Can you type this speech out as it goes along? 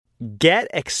Get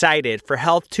excited for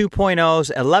Health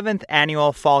 2.0's 11th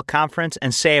annual fall conference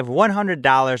and save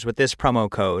 $100 with this promo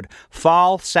code,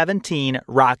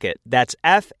 FALL17ROCKET. That's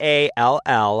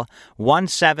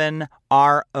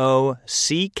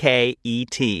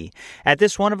FALL17ROCKET. At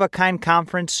this one-of-a-kind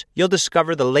conference, you'll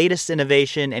discover the latest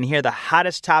innovation and hear the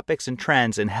hottest topics and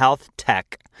trends in health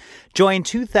tech. Join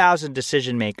 2,000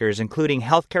 decision makers, including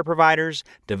healthcare providers,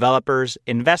 developers,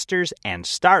 investors, and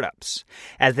startups,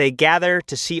 as they gather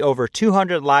to see over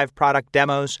 200 live product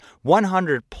demos,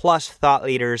 100 plus thought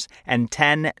leaders, and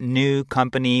 10 new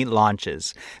company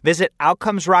launches. Visit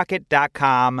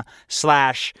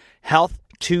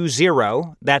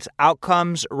outcomesrocket.com/health20. That's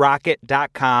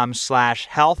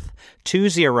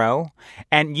outcomesrocket.com/health20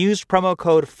 and use promo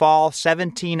code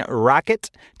FALL17ROCKET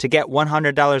to get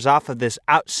 $100 off of this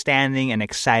outstanding and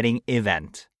exciting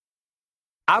event.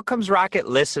 Outcomes Rocket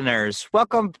listeners,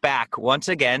 welcome back once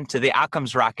again to the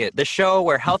Outcomes Rocket, the show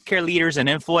where healthcare leaders and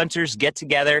influencers get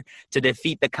together to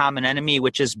defeat the common enemy,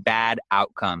 which is bad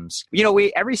outcomes. You know,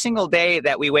 every single day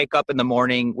that we wake up in the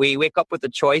morning, we wake up with the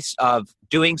choice of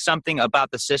doing something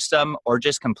about the system or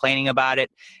just complaining about it.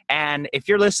 And if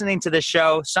you're listening to this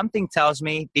show, something tells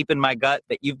me deep in my gut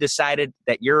that you've decided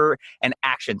that you're an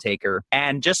action taker.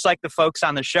 And just like the folks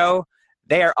on the show,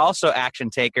 they are also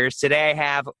action takers. Today I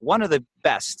have one of the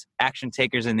best action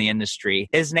takers in the industry.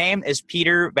 His name is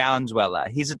Peter Valenzuela.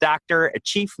 He's a doctor, a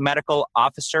chief medical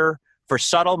officer for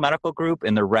Subtle Medical Group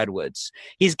in the Redwoods.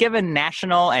 He's given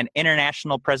national and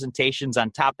international presentations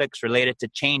on topics related to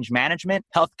change management,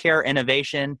 healthcare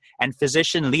innovation, and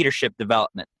physician leadership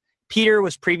development. Peter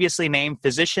was previously named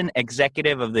Physician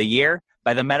Executive of the Year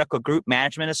by the Medical Group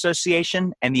Management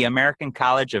Association and the American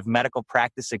College of Medical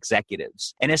Practice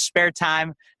Executives. In his spare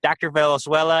time, Dr.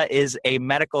 Valenzuela is a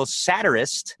medical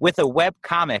satirist with a web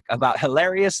comic about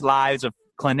hilarious lives of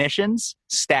clinicians,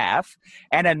 staff,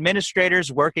 and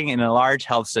administrators working in a large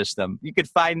health system. You could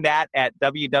find that at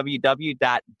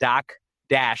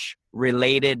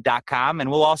www.doc-related.com, and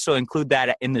we'll also include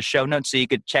that in the show notes so you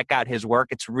could check out his work.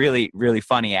 It's really, really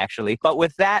funny, actually. But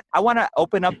with that, I want to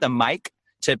open up the mic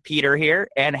to Peter here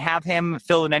and have him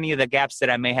fill in any of the gaps that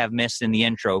I may have missed in the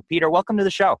intro. Peter, welcome to the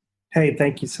show. Hey,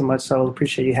 thank you so much. So I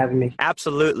appreciate you having me.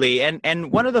 Absolutely.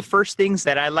 And one of the first things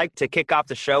that I like to kick off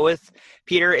the show with,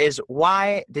 Peter, is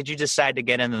why did you decide to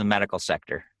get into the medical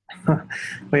sector? Well,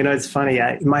 you know, it's funny.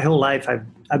 My whole life,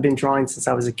 I've been drawing since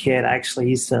I was a kid. I actually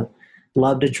used to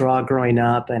love to draw growing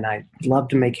up, and I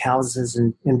loved to make houses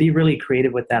and be really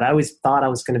creative with that. I always thought I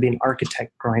was going to be an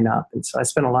architect growing up, and so I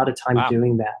spent a lot of time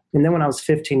doing that. And then when I was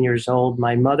 15 years old,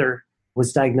 my mother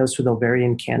was diagnosed with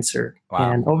ovarian cancer.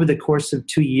 Wow. And over the course of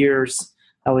 2 years,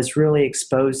 I was really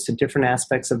exposed to different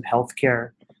aspects of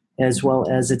healthcare as well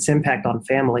as its impact on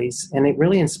families. And it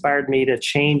really inspired me to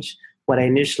change what I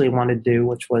initially wanted to do,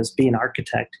 which was be an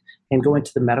architect and go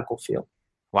into the medical field.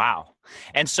 Wow.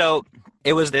 And so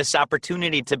it was this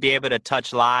opportunity to be able to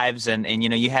touch lives and you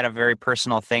know, you had a very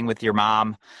personal thing with your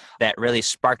mom that really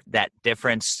sparked that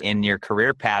difference in your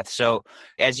career path. So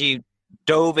as you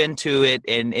dove into it,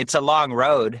 and it's a long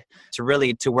road to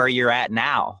where you're at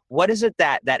now, what is it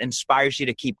that inspires you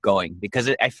to keep going?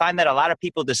 Because I find that a lot of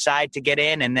people decide to get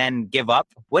in and then give up.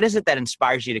 What is it that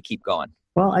inspires you to keep going?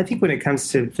 Well, I think when it comes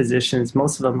to physicians,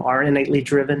 most of them are innately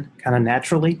driven, kind of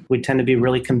naturally. We tend to be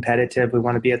really competitive. We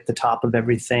want to be at the top of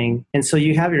everything. And so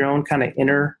you have your own kind of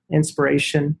inner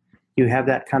inspiration. You have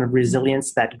that kind of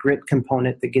resilience, that grit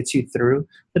component that gets you through.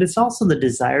 But it's also the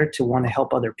desire to want to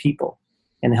help other people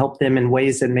and help them in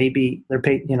ways that maybe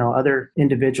other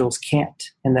individuals can't.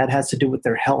 And that has to do with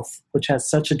their health, which has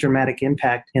such a dramatic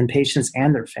impact in patients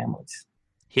and their families.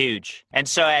 Huge. And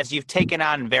so as you've taken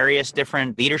on various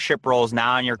different leadership roles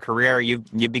now in your career, you've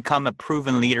become a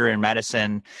proven leader in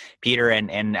medicine, Peter,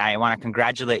 and I want to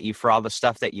congratulate you for all the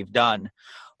stuff that you've done.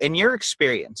 In your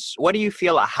experience, what do you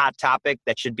feel a hot topic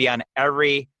that should be on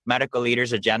every medical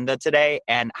leader's agenda today?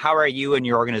 And how are you and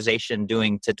your organization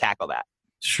doing to tackle that?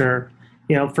 Sure.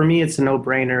 You know, for me, it's a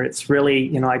no-brainer. It's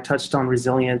really, I touched on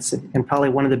resilience, and probably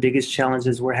one of the biggest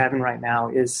challenges we're having right now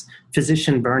is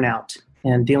physician burnout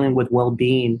and dealing with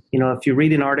well-being. You know, if you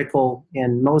read an article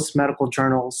in most medical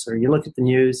journals or you look at the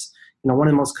news, one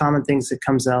of the most common things that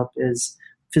comes up is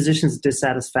physicians'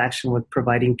 dissatisfaction with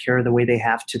providing care the way they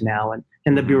have to now and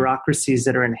the bureaucracies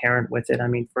that are inherent with it. I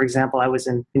mean, for example, I was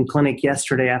in clinic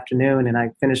yesterday afternoon and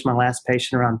I finished my last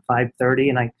patient around 5:30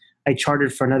 and I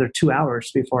chartered for another 2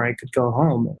 hours before I could go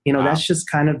home. Wow. That's just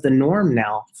kind of the norm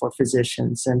now for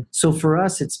physicians. And so for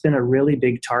us, it's been a really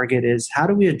big target is how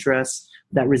do we address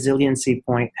that resiliency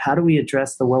point? How do we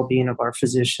address the well-being of our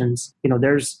physicians?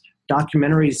 There's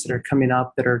documentaries that are coming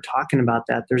up that are talking about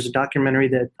that. There's a documentary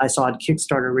that I saw at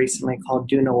Kickstarter recently called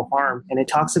Do No Harm, and it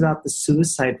talks about the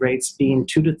suicide rates being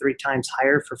 2 to 3 times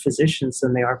higher for physicians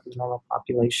than they are for the normal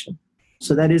population.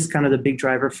 So that is kind of the big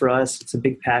driver for us. It's a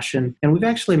big passion. And we've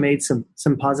actually made some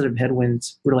positive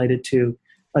headwinds related to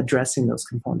addressing those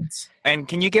components. And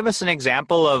can you give us an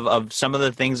example of some of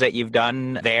the things that you've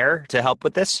done there to help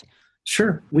with this?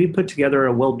 Sure. We put together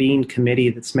a well-being committee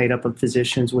that's made up of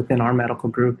physicians within our medical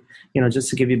group. Just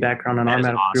to give you background on our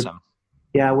medical group.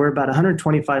 Yeah, we're about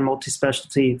 125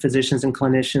 multi-specialty physicians and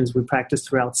clinicians. We practice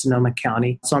throughout Sonoma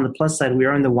County. So on the plus side, we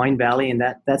are in the Wine Valley, and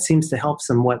that seems to help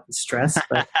somewhat with stress.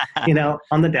 But,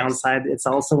 on the downside, it's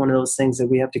also one of those things that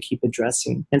we have to keep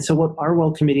addressing. And so what our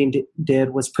Well Committee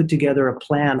did was put together a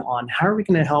plan on how are we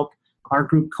going to help our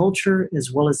group culture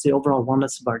as well as the overall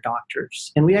wellness of our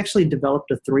doctors. And we actually developed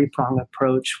a 3-prong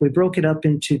approach. We broke it up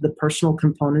into the personal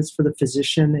components for the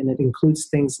physician, and it includes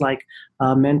things like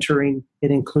mentoring.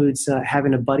 It includes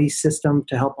having a buddy system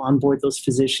to help onboard those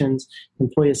physicians,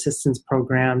 employee assistance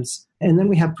programs. And then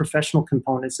we have professional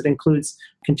components. It includes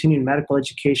continuing medical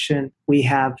education. We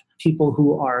have people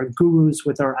who are gurus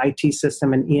with our IT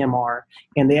system and EMR,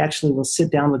 and they actually will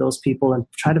sit down with those people and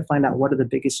try to find out what are the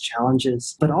biggest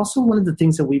challenges. But also one of the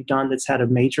things that we've done that's had a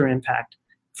major impact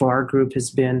for our group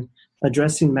has been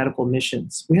addressing medical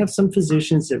missions. We have some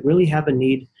physicians that really have a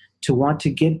need to want to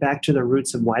get back to the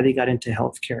roots of why they got into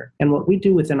healthcare. And what we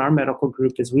do within our medical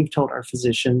group is we've told our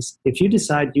physicians, if you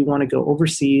decide you want to go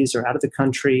overseas or out of the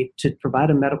country to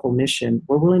provide a medical mission,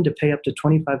 we're willing to pay up to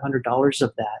 $2,500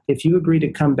 of that if you agree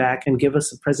to come back and give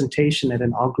us a presentation at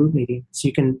an all-group meeting so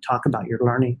you can talk about your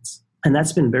learnings. And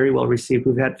that's been very well received.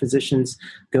 We've had physicians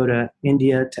go to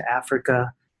India, to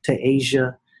Africa, to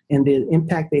Asia, and the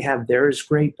impact they have there is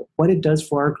great. But what it does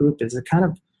for our group is it kind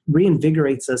of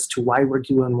reinvigorates us to why we're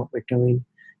doing what we're doing.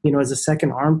 As a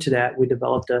second arm to that, we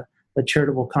developed a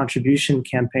charitable contribution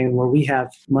campaign where we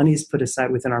have monies put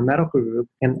aside within our medical group,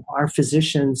 and our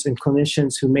physicians and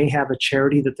clinicians who may have a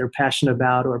charity that they're passionate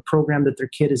about or a program that their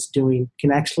kid is doing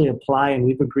can actually apply, and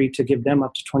we've agreed to give them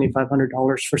up to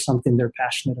 $2,500 for something they're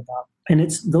passionate about. And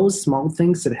it's those small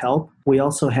things that help. We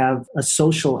also have a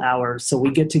social hour, so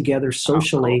we get together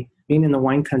socially. Being in the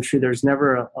wine country, there's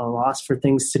never a loss for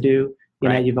things to do.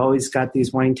 You've always got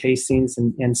these wine tastings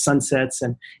and sunsets,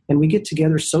 and we get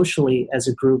together socially as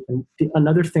a group. And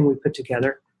another thing we put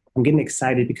together, I'm getting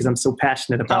excited because I'm so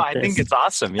passionate about this. I think it's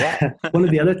awesome, yeah. One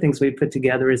of the other things we put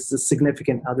together is the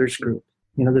significant others group.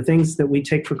 The things that we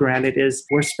take for granted is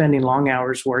we're spending long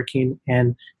hours working,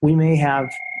 and we may have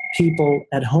people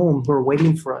at home who are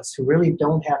waiting for us who really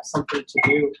don't have something to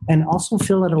do and also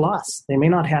feel at a loss. They may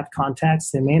not have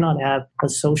contacts. They may not have a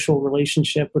social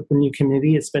relationship with the new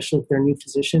community, especially if they're new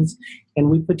physicians. And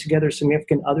we put together a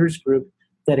significant others group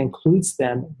that includes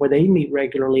them, where they meet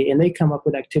regularly and they come up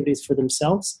with activities for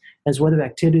themselves as well as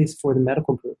activities for the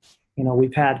medical group.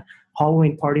 We've had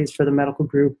Halloween parties for the medical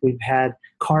group. We've had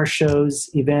car shows,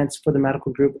 events for the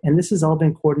medical group. And this has all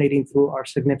been coordinating through our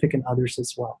significant others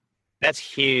as well. That's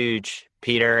huge,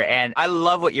 Peter. And I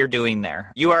love what you're doing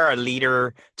there. You are a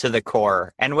leader to the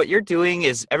core. And what you're doing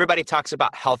is everybody talks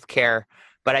about healthcare,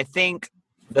 but I think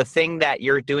the thing that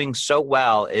you're doing so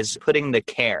well is putting the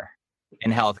care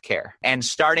in healthcare and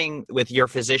starting with your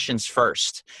physicians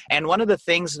first. And one of the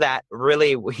things that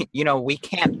really, we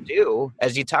can't do,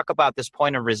 as you talk about this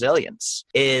point of resilience,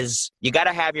 is you got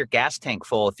to have your gas tank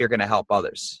full if you're going to help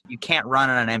others. You can't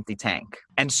run on an empty tank.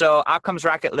 And so Outcomes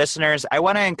Rocket listeners, I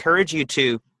want to encourage you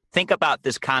to think about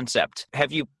this concept.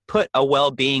 Have you put a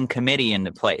well-being committee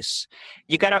into place?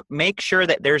 You got to make sure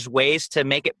that there's ways to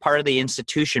make it part of the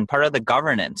institution, part of the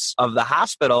governance of the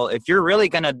hospital if you're really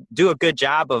going to do a good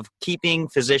job of keeping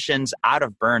physicians out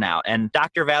of burnout. And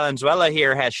Dr. Valenzuela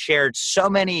here has shared so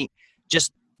many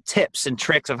just tips and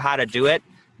tricks of how to do it,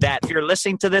 that if you're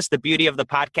listening to this, the beauty of the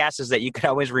podcast is that you can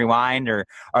always rewind or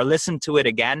listen to it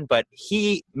again. But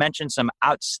he mentioned some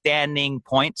outstanding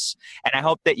points, and I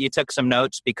hope that you took some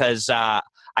notes because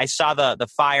I saw the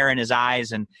fire in his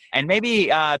eyes. And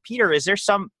maybe, Peter, is there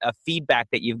some feedback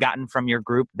that you've gotten from your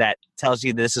group that tells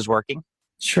you this is working?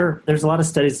 Sure. There's a lot of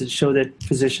studies that show that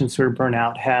physicians who are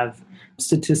burnout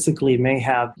statistically may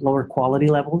have lower quality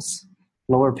levels,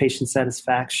 lower patient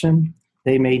satisfaction.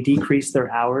 They may decrease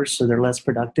their hours, so they're less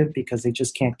productive because they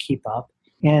just can't keep up.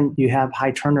 And you have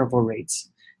high turnover rates.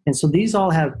 And so these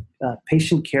all have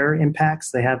patient care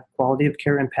impacts, they have quality of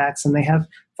care impacts, and they have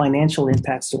financial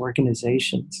impacts to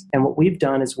organizations. And what we've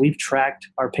done is we've tracked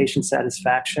our patient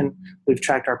satisfaction, we've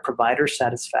tracked our provider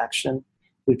satisfaction,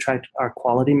 we've tracked our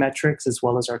quality metrics as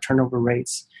well as our turnover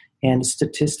rates. And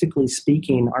statistically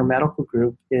speaking, our medical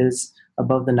group is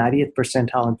above the 90th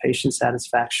percentile in patient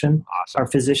satisfaction. Awesome. Our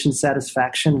physician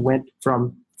satisfaction went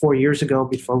from 4 years ago,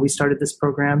 before we started this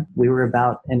program, we were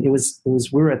about, and we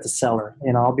were at the cellar.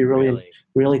 And I'll be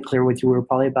really clear with you. We were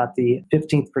probably about the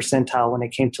 15th percentile when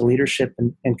it came to leadership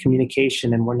and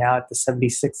communication, and we're now at the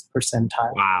 76th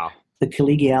percentile. Wow. The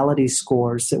collegiality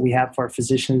scores that we have for our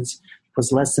physicians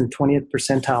was less than 20th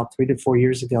percentile 3 to 4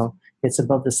 years ago. It's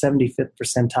above the 75th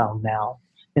percentile now.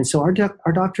 And so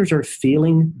our doctors are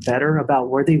feeling better about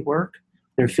where they work.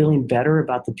 They're feeling better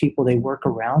about the people they work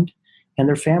around. And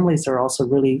their families are also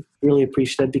really, really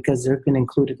appreciative because they've been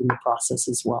included in the process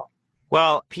as well.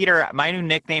 Well, Peter, my new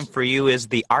nickname for you is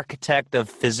the architect of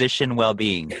physician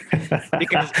well-being.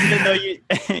 Because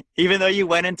even though you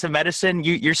went into medicine,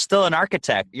 you're still an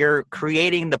architect. You're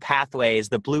creating the pathways,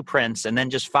 the blueprints, and then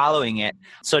just following it.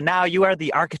 So now you are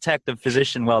the architect of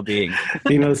physician well-being.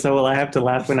 So I have to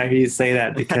laugh when I hear you say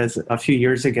that, because a few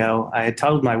years ago, I had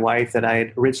told my wife that I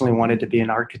had originally wanted to be an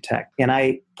architect. And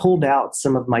I pulled out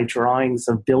some of my drawings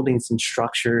of buildings and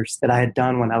structures that I had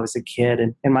done when I was a kid.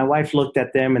 And my wife looked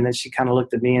at them, and then she kind of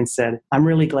looked at me and said, "I'm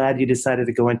really glad you decided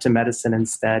to go into medicine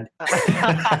instead."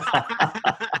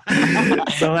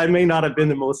 So I may not have been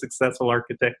the most successful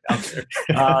architect out there.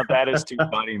 Oh, that is too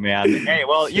funny, man. Hey,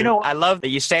 well, I love that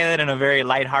you say that in a very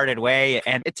lighthearted way.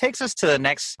 And it takes us to the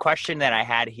next question that I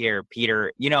had here,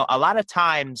 Peter. A lot of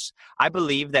times I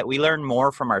believe that we learn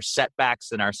more from our setbacks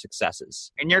than our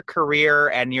successes. In your career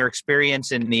and your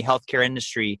experience in the healthcare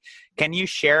industry, can you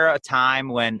share a time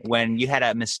when you had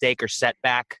a mistake or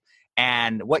setback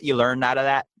and what you learned out of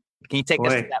that? Can you take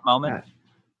us to that moment?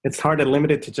 It's hard to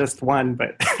limit it to just one,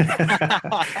 but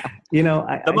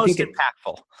the most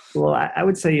impactful. I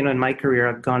would say, in my career,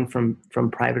 I've gone from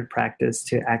private practice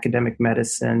to academic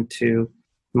medicine to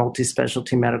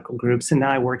multi-specialty medical groups, and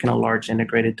now I work in a large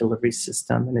integrated delivery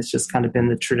system, and it's just kind of been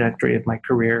the trajectory of my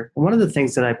career. And one of the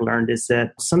things that I've learned is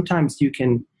that sometimes you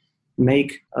can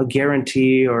make a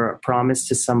guarantee or a promise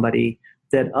to somebody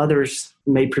that others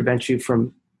may prevent you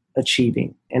from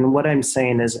achieving. And what I'm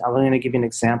saying is, I'm going to give you an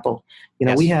example.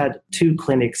 Yes. We had 2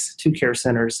 clinics, 2 care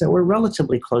centers that were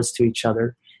relatively close to each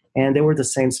other, and they were the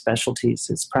same specialties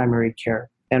as primary care.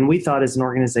 And we thought as an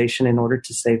organization, in order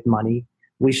to save money,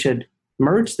 we should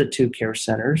merge the 2 care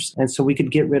centers, and so we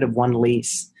could get rid of one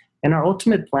lease. And our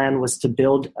ultimate plan was to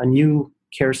build a new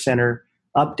care center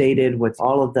updated with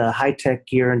all of the high-tech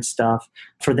gear and stuff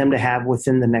for them to have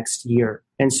within the next year.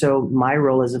 And so my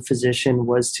role as a physician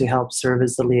was to help serve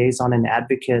as the liaison and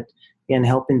advocate in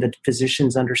helping the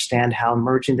physicians understand how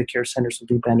merging the care centers would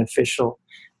be beneficial,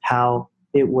 how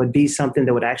it would be something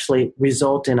that would actually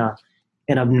result in a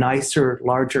nicer,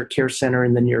 larger care center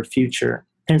in the near future.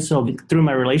 And so through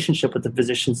my relationship with the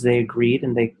physicians, they agreed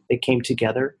and they came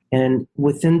together. And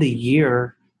within the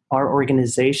year, our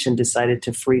organization decided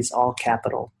to freeze all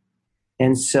capital.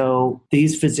 And so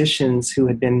these physicians who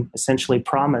had been essentially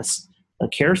promised a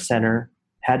care center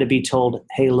had to be told,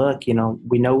 hey, look,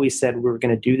 we know we said we were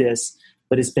going to do this,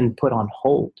 but it's been put on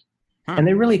hold. And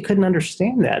they really couldn't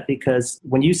understand that, because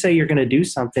when you say you're going to do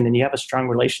something and you have a strong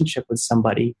relationship with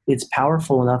somebody, it's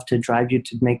powerful enough to drive you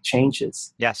to make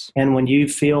changes. Yes. And when you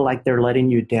feel like they're letting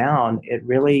you down, it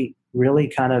really, really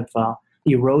kind of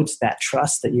erodes that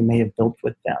trust that you may have built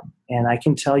with them. And I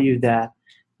can tell you that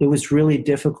it was really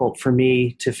difficult for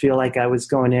me to feel like I was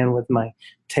going in with my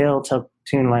tail tucked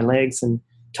between my legs and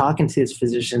talking to these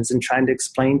physicians and trying to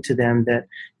explain to them that,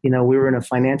 we were in a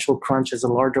financial crunch as a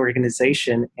large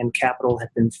organization and capital had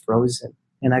been frozen.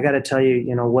 And I got to tell you,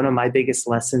 one of my biggest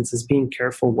lessons is being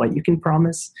careful what you can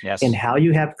promise. Yes. And how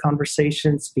you have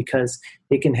conversations, because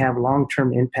it can have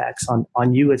long-term impacts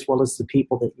on you as well as the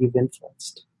people that you've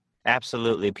influenced.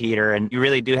 Absolutely, Peter. And you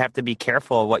really do have to be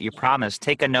careful of what you promise.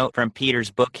 Take a note from Peter's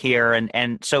book here.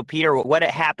 And so, Peter, what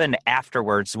happened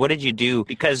afterwards? What did you do?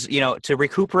 Because, to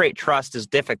recuperate trust is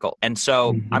difficult. And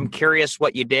so I'm curious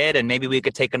what you did, and maybe we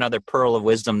could take another pearl of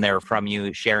wisdom there from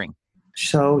you sharing.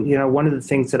 So, one of the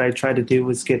things that I tried to do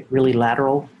was get really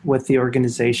lateral with the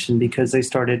organization, because they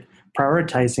started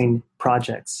prioritizing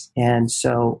projects. And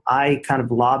so I kind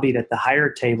of lobbied at the higher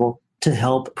table to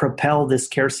help propel this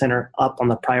care center up on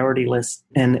the priority list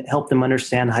and help them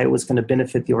understand how it was going to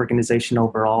benefit the organization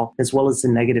overall, as well as the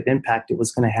negative impact it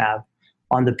was going to have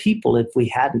on the people if we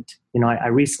hadn't. I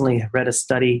recently read a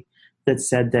study that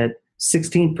said that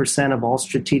 16% of all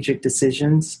strategic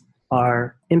decisions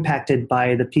are impacted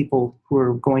by the people who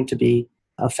are going to be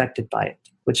affected by it,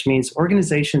 which means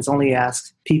organizations only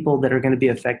ask people that are going to be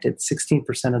affected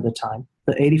 16% of the time.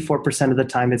 The 84% of the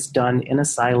time it's done in a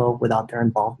silo without their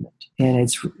involvement. And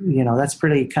it's, that's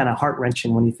pretty kind of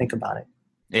heart-wrenching when you think about it.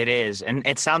 It is. And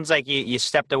it sounds like you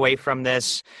stepped away from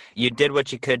this. You did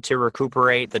what you could to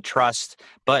recuperate the trust.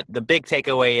 But the big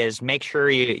takeaway is make sure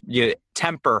you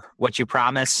temper what you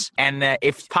promise. And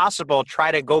if possible,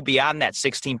 try to go beyond that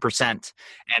 16%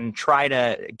 and try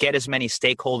to get as many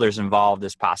stakeholders involved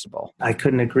as possible. I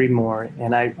couldn't agree more.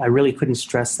 And I really couldn't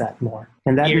stress that more.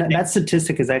 And that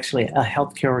statistic is actually a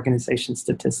healthcare organization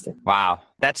statistic. Wow.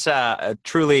 That's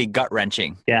truly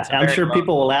gut-wrenching. Yeah, I'm sure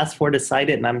people will ask for to cite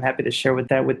it, and I'm happy to share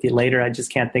that with you later. I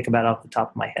just can't think about it off the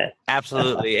top of my head.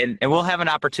 Absolutely. and we'll have an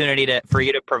opportunity for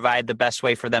you to provide the best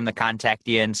way for them to contact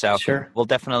you. And so We'll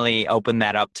definitely open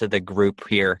that up to the group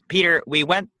here. Peter, we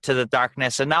went to the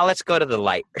darkness, and now let's go to the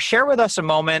light. Share with us a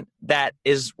moment that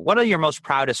is one of your most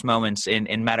proudest moments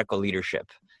in medical leadership.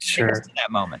 Sure.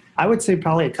 That moment. I would say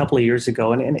probably a couple of years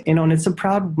ago. And it's a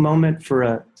proud moment for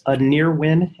a near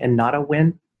win and not a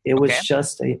win. It was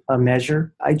just a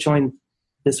measure. I joined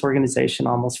this organization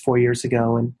almost 4 years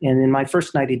ago. And in my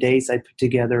first 90 days, I put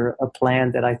together a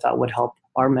plan that I thought would help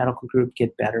our medical group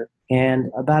get better.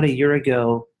 And about a year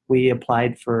ago, we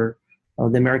applied for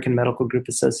the American Medical Group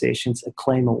Association's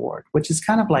Acclaim Award, which is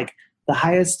kind of like the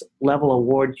highest level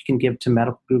award you can give to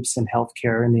medical groups in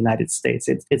healthcare in the United States.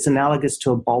 It's analogous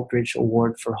to a Baldrige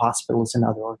Award for hospitals and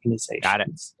other organizations. Got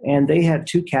it. And they had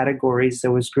two categories.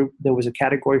 There was a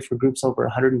category for groups over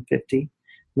 150. And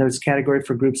there was a category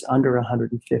for groups under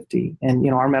 150. And,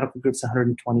 our medical group's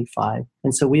 125.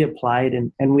 And so we applied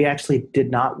and we actually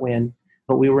did not win,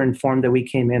 but we were informed that we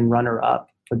came in runner-up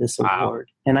for this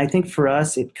award. And I think for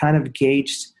us, it kind of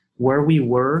gauged where we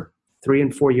were 3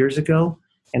 and 4 years ago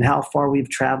and how far we've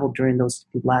traveled during those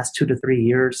last 2 to 3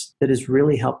 years that has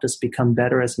really helped us become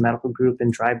better as a medical group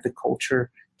and drive the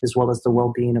culture as well as the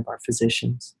well-being of our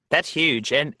physicians. That's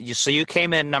huge. And so you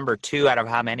came in number 2 out of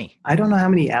how many? I don't know how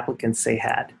many applicants they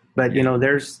had, but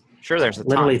there's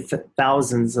literally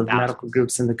thousands of medical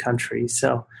groups in the country.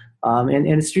 So, and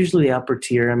it's usually the upper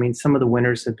tier. I mean, some of the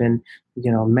winners have been,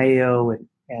 Mayo and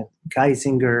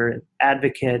Geisinger and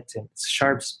Advocate and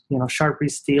Sharps, Sharpie,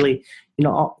 Steely,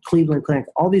 Cleveland Clinic,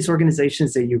 all these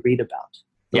organizations that you read about.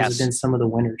 Those have been some of the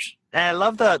winners. And I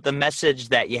love the message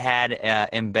that you had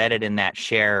embedded in that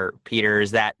share, Peter,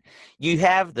 is that you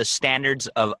have the standards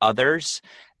of others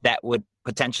that would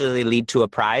potentially lead to a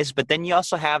prize, but then you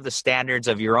also have the standards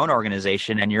of your own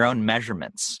organization and your own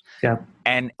measurements. Yeah.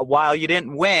 And while you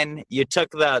didn't win, you took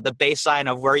the baseline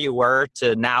of where you were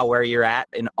to now where you're at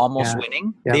in almost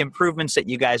winning. Yeah. The improvements that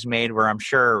you guys made were, I'm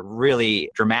sure,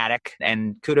 really dramatic.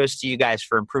 And kudos to you guys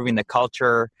for improving the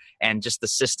culture and just the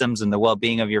systems and the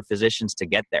well-being of your physicians to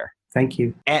get there. Thank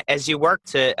you. As you work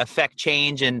to affect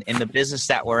change in the business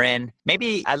that we're in,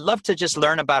 maybe I'd love to just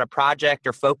learn about a project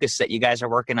or focus that you guys are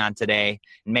working on today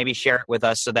and maybe share it with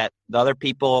us so that the other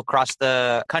people across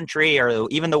the country or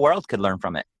even the world could learn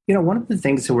from it. One of the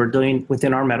things that we're doing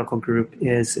within our medical group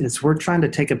is we're trying to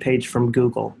take a page from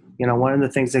Google. One of the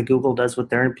things that Google does with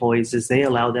their employees is they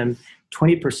allow them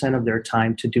 20% of their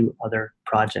time to do other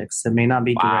projects that may not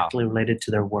be directly related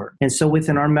to their work. And so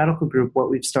within our medical group, what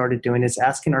we've started doing is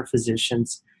asking our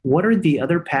physicians, what are the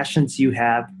other passions you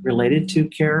have related to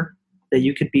care that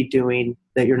you could be doing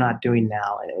that you're not doing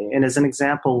now? And as an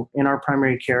example, in our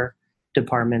primary care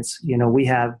departments, we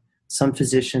have some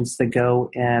physicians that go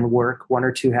and work 1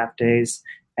 or 2 half days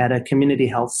at a community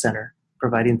health center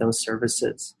providing those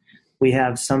services. We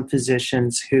have some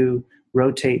physicians who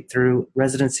rotate through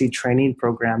residency training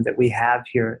program that we have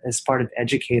here as part of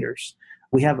educators.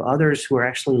 We have others who are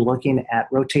actually looking at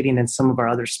rotating in some of our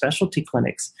other specialty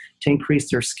clinics to increase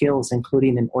their skills,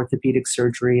 including in orthopedic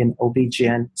surgery and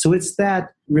OB-GYN. So it's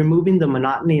that removing the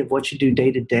monotony of what you do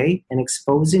day to day and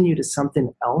exposing you to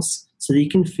something else so that you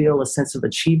can feel a sense of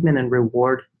achievement and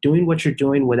reward doing what you're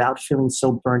doing without feeling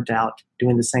so burnt out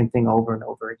doing the same thing over and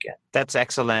over again. That's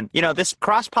excellent. This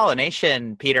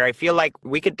cross-pollination, Peter, I feel like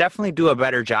we could definitely do a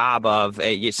better job of,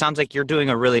 it sounds like you're doing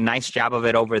a really nice job of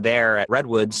it over there at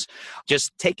Redwoods,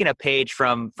 just taking a page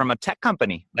from a tech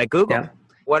company like Google. Yeah.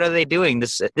 What are they doing?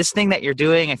 This thing that you're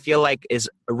doing, I feel like, is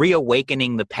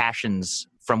reawakening the passions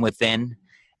from within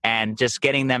and just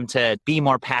getting them to be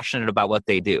more passionate about what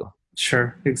they do.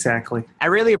 Sure, exactly. I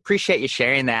really appreciate you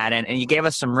sharing that. And you gave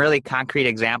us some really concrete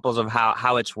examples of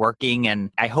how it's working.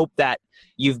 And I hope that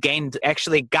you've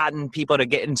actually gotten people to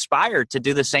get inspired to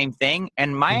do the same thing.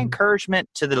 And my encouragement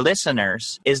to the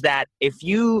listeners is that if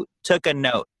you took a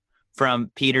note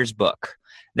from Peter's book,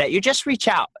 that you just reach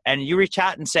out and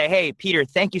say, hey, Peter,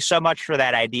 thank you so much for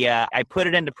that idea. I put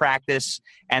it into practice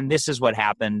and this is what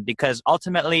happened, because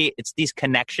ultimately it's these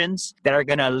connections that are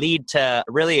going to lead to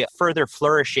really further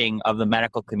flourishing of the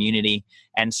medical community.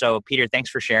 And so, Peter, thanks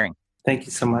for sharing. Thank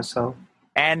you so much, Saul.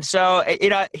 And so,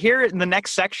 here in the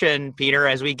next section, Peter,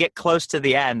 as we get close to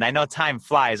the end, I know time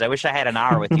flies. I wish I had an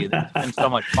hour with you. This has been so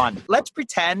much fun. Let's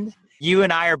pretend you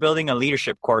and I are building a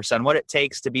leadership course on what it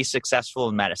takes to be successful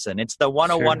in medicine. It's the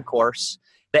 101 course,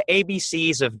 the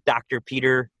ABCs of Dr.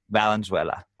 Peter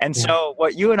Valenzuela. And so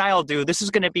what you and I will do, this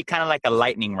is going to be kind of like a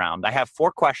lightning round. I have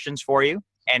 4 questions for you,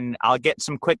 and I'll get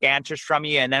some quick answers from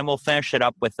you, and then we'll finish it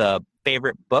up with a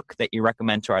favorite book that you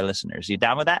recommend to our listeners. You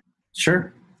down with that?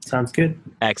 Sure. Sounds good.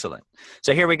 Excellent.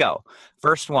 So here we go.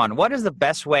 First one, what is the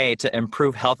best way to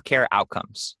improve healthcare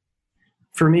outcomes?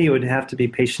 For me, it would have to be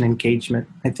patient engagement.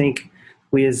 I think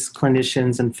we as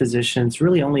clinicians and physicians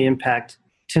really only impact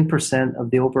 10% of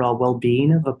the overall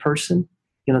well-being of a person.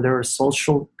 There are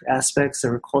social aspects,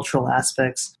 there are cultural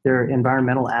aspects, there are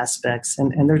environmental aspects,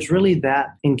 and there's really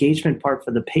that engagement part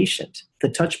for the patient. The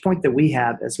touch point that we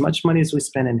have, as much money as we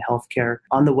spend in healthcare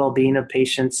on the well-being of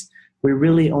patients, we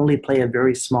really only play a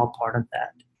very small part of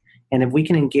that. And if we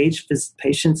can engage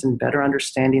patients in better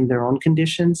understanding their own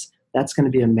conditions, that's going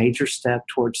to be a major step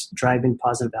towards driving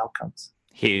positive outcomes.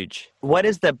 Huge. What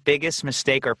is the biggest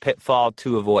mistake or pitfall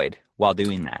to avoid while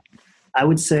doing that? I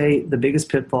would say the biggest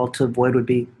pitfall to avoid would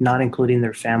be not including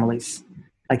their families.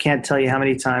 I can't tell you how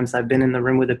many times I've been in the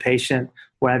room with a patient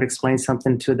where I've explained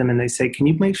something to them and they say, can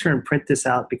you make sure and print this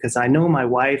out because I know my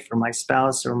wife or my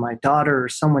spouse or my daughter or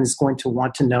someone is going to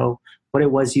want to know what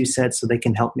it was you said so they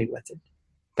can help me with it.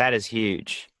 That is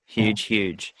huge,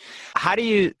 huge. How do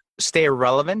you stay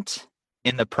relevant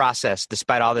in the process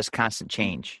despite all this constant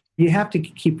change? You have to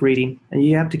keep reading and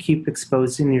you have to keep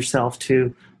exposing yourself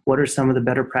to what are some of the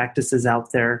better practices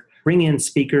out there. Bring in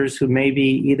speakers who may be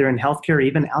either in healthcare or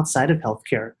even outside of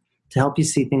healthcare to help you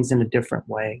see things in a different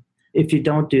way. If you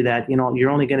don't do that, you're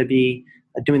only going to be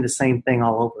doing the same thing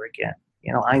all over again.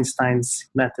 Einstein's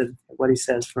method, what he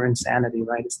says for insanity,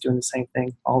 right, is doing the same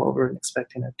thing all over and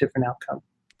expecting a different outcome.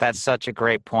 That's such a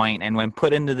great point. And when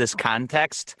put into this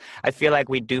context, I feel like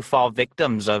we do fall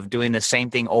victims of doing the same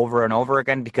thing over and over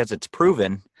again because it's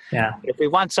proven. Yeah. If we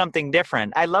want something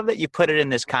different, I love that you put it in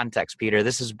this context, Peter.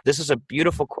 This is a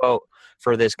beautiful quote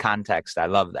for this context. I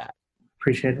love that.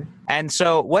 Appreciate it. And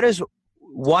so what is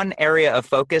one area of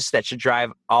focus that should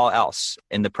drive all else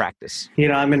in the practice?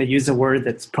 I'm going to use a word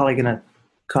that's probably going to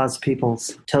cause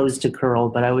people's toes to curl,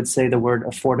 but I would say the word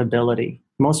affordability.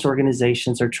 Most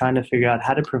organizations are trying to figure out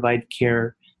how to provide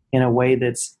care in a way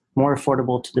that's more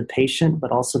affordable to the patient,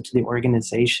 but also to the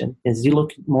organization. As you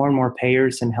look at more and more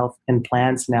payers and health and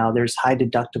plans now, there's high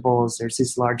deductibles, there's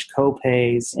these large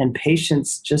co-pays, and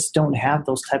patients just don't have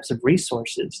those types of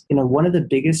resources. One of the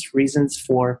biggest reasons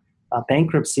for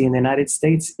bankruptcy in the United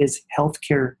States is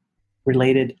healthcare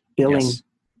related billing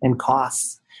and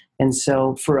costs. And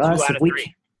so for us,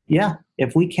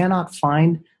 if we cannot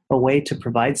find a way to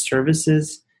provide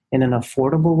services in an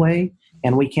affordable way,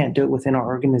 and we can't do it within our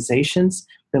organizations,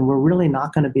 then we're really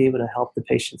not going to be able to help the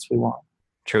patients we want.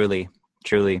 Truly.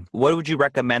 What would you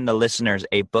recommend the listeners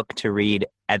a book to read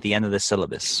at the end of the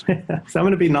syllabus? So I'm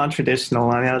going to be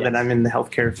non-traditional. I know that I'm in the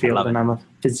healthcare field and I'm a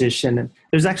physician. And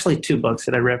there's actually 2 books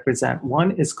that I represent.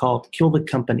 One is called Kill the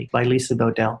Company by Lisa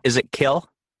Bodell. Is it Kill?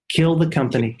 Kill the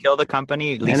Company. Kill the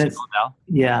Company, Lisa Bodell.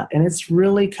 Yeah, and it's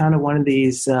really kind of one of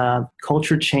these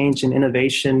culture change and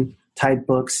innovation type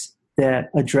books that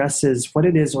addresses what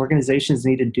it is organizations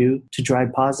need to do to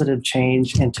drive positive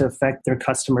change and to affect their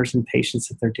customers and patients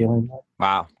that they're dealing with.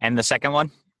 Wow. And the second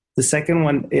one? The second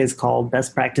one is called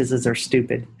Best Practices Are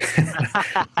Stupid.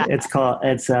 It's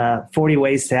 40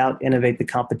 Ways to Out-Innovate the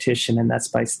Competition, and that's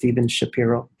by Steven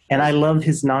Shapiro. And I love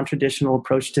his non-traditional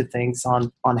approach to things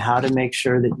on how to make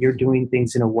sure that you're doing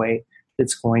things in a way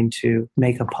that's going to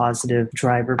make a positive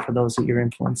driver for those that you're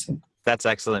influencing. That's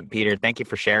excellent, Peter. Thank you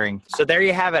for sharing. So there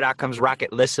you have it, Outcomes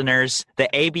Rocket listeners. The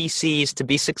ABCs to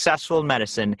be successful in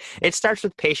medicine. It starts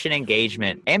with patient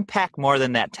engagement. Impact more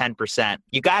than that 10%.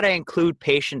 You got to include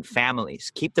patient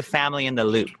families. Keep the family in the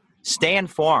loop. Stay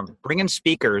informed, bring in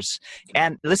speakers,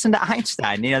 and listen to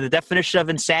Einstein. The definition of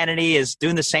insanity is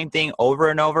doing the same thing over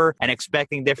and over and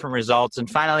expecting different results. And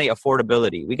finally,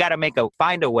 affordability. We got to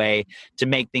find a way to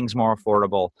make things more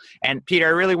affordable. And Peter,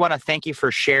 I really want to thank you for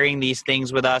sharing these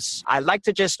things with us. I'd like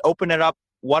to just open it up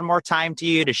one more time to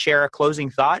you to share a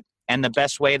closing thought and the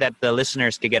best way that the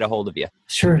listeners could get a hold of you.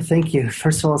 Sure. Thank you.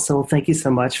 First of all, Syl, thank you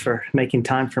so much for making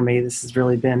time for me. This has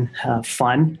really been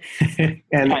fun.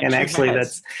 and actually,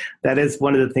 that is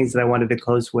one of the things that I wanted to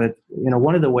close with.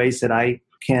 One of the ways that I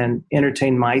can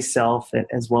entertain myself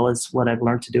as well as what I've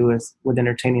learned to do with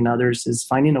entertaining others is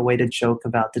finding a way to joke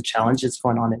about the challenges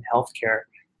going on in healthcare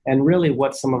and really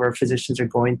what some of our physicians are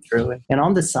going through. And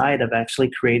on the side, I've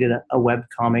actually created a web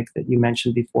comic that you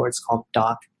mentioned before. It's called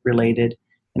Doc Related.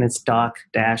 and it's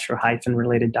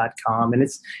doc-related.com. And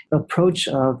it's an approach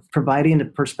of providing a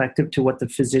perspective to what the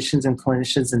physicians and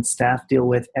clinicians and staff deal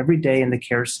with every day in the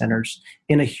care centers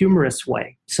in a humorous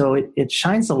way. So it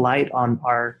shines a light on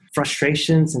our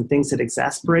frustrations and things that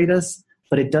exasperate us,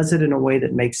 but it does it in a way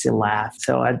that makes you laugh.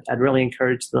 So I'd really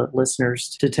encourage the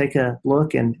listeners to take a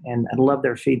look, and I'd love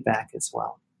their feedback as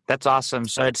well. That's awesome.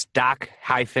 So it's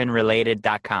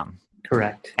doc-related.com.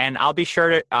 Correct. And I'll be sure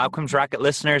to, Outcomes Rocket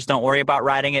listeners, don't worry about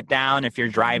writing it down if you're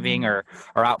driving or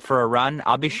out for a run.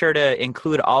 I'll be sure to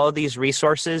include all of these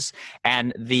resources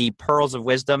and the pearls of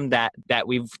wisdom that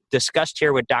we've discussed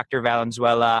here with Dr.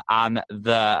 Valenzuela on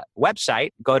the website.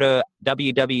 Go to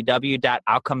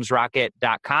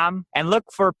www.outcomesrocket.com and look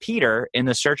for Peter in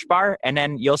the search bar, and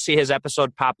then you'll see his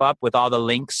episode pop up with all the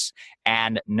links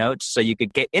and notes so you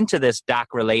could get into this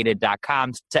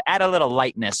doc-related.com to add a little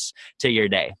lightness to your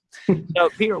day. So,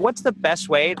 Peter, what's the best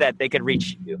way that they could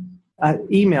reach you?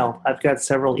 Email. I've got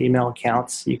several email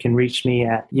accounts. You can reach me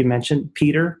at, you mentioned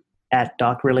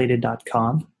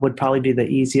peter@docrelated.com would probably be the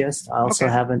easiest. I also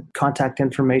have a contact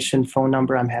information, phone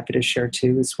number I'm happy to share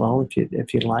too as well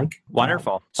if you'd like.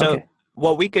 Wonderful. So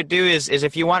what we could do is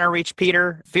if you want to reach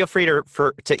Peter, feel free to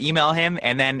email him,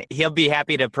 and then he'll be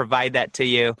happy to provide that to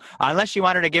you, unless you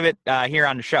wanted to give it here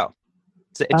on the show.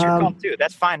 It's your call too.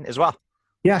 That's fine as well.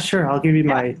 Yeah, sure. I'll give you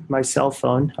my cell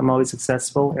phone. I'm always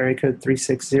accessible. Area code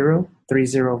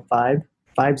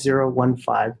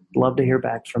 360-305-5015. Love to hear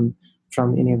back from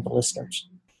any of the listeners.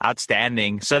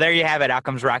 Outstanding. So there you have it,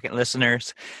 Outcomes Rocket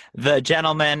listeners. The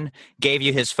gentleman gave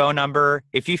you his phone number.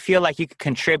 If you feel like you could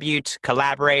contribute,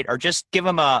 collaborate, or just give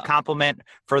him a compliment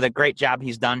for the great job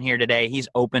he's done here today, he's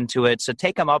open to it. So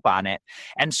take him up on it.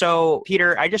 And so,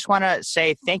 Peter, I just want to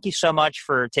say thank you so much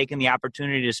for taking the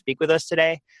opportunity to speak with us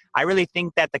today. I really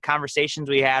think that the conversations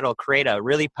we had will create a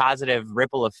really positive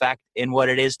ripple effect in what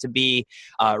it is to be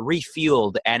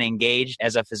refueled and engaged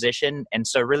as a physician. And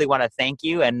so really want to thank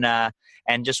you and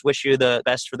just wish you the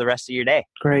best for the rest of your day.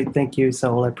 Great. Thank you,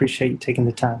 Saul. I appreciate you taking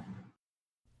the time.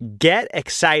 Get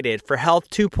excited for Health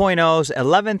 2.0's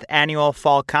 11th annual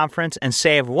fall conference and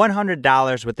save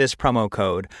 $100 with this promo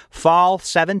code,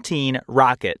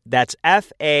 FALL17ROCKET. That's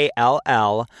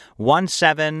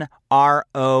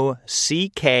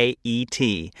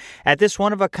FALL17ROCKET. At this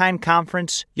one-of-a-kind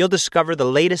conference, you'll discover the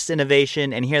latest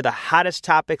innovation and hear the hottest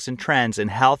topics and trends in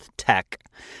health tech.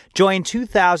 Join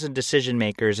 2,000 decision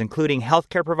makers, including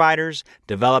healthcare providers,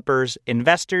 developers,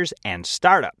 investors, and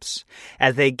startups,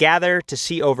 as they gather to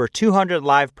see over 200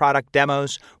 live product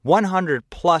demos, 100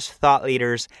 plus thought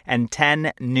leaders, and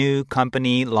 10 new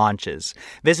company launches.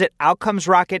 Visit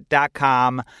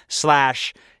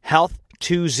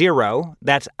outcomesrocket.com/health20.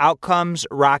 That's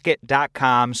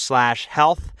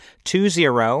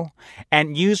outcomesrocket.com/health20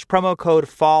 and use promo code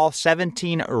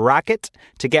FALL17ROCKET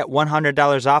to get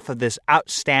 $100 off of this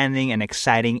outstanding and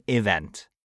exciting event.